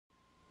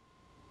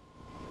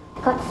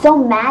I got so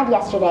mad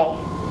yesterday.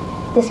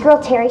 This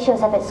girl Terry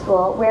shows up at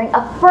school wearing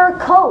a fur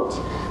coat.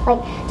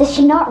 Like, does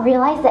she not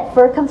realize that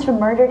fur comes from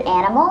murdered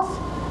animals?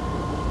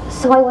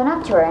 So I went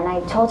up to her and I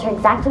told her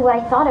exactly what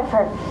I thought of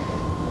her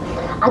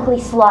ugly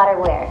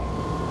slaughterware.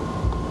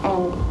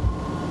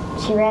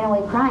 And she ran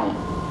away crying,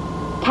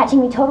 catching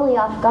me totally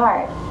off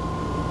guard.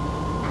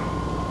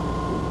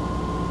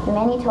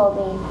 Manny told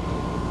me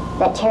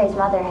that Terry's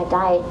mother had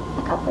died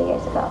a couple of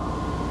years ago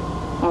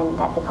and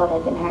that the coat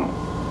had been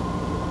hers.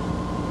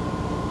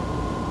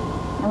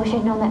 I wish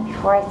I'd known that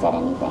before I said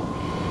anything.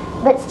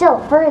 But still,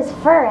 fur is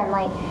fur, and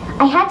like,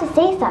 I had to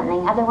say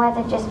something, otherwise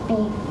I'd just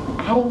be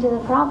adding to the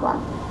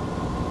problem,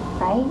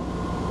 right?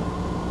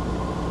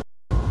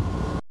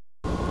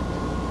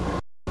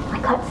 I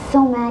got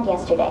so mad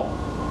yesterday.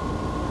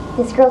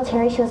 This girl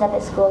Terry shows up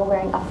at school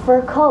wearing a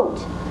fur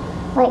coat.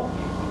 Like,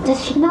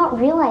 does she not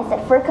realize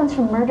that fur comes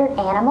from murdered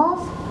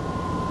animals?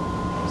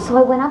 So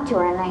I went up to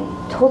her and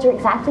I told her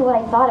exactly what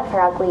I thought of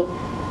her ugly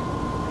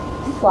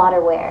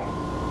slaughterware.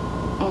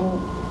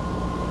 And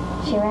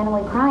she ran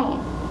away crying,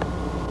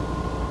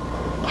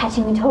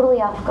 catching me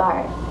totally off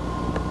guard.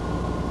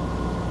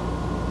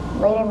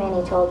 Later,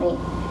 Manny told me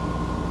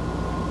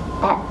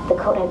that the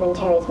coat had been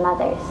Terry's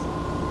mother's,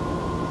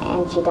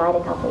 and she died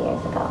a couple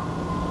years ago.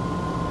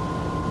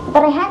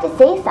 But I had to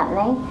say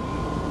something,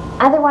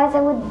 otherwise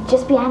I would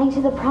just be adding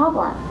to the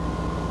problem,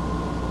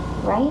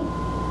 right?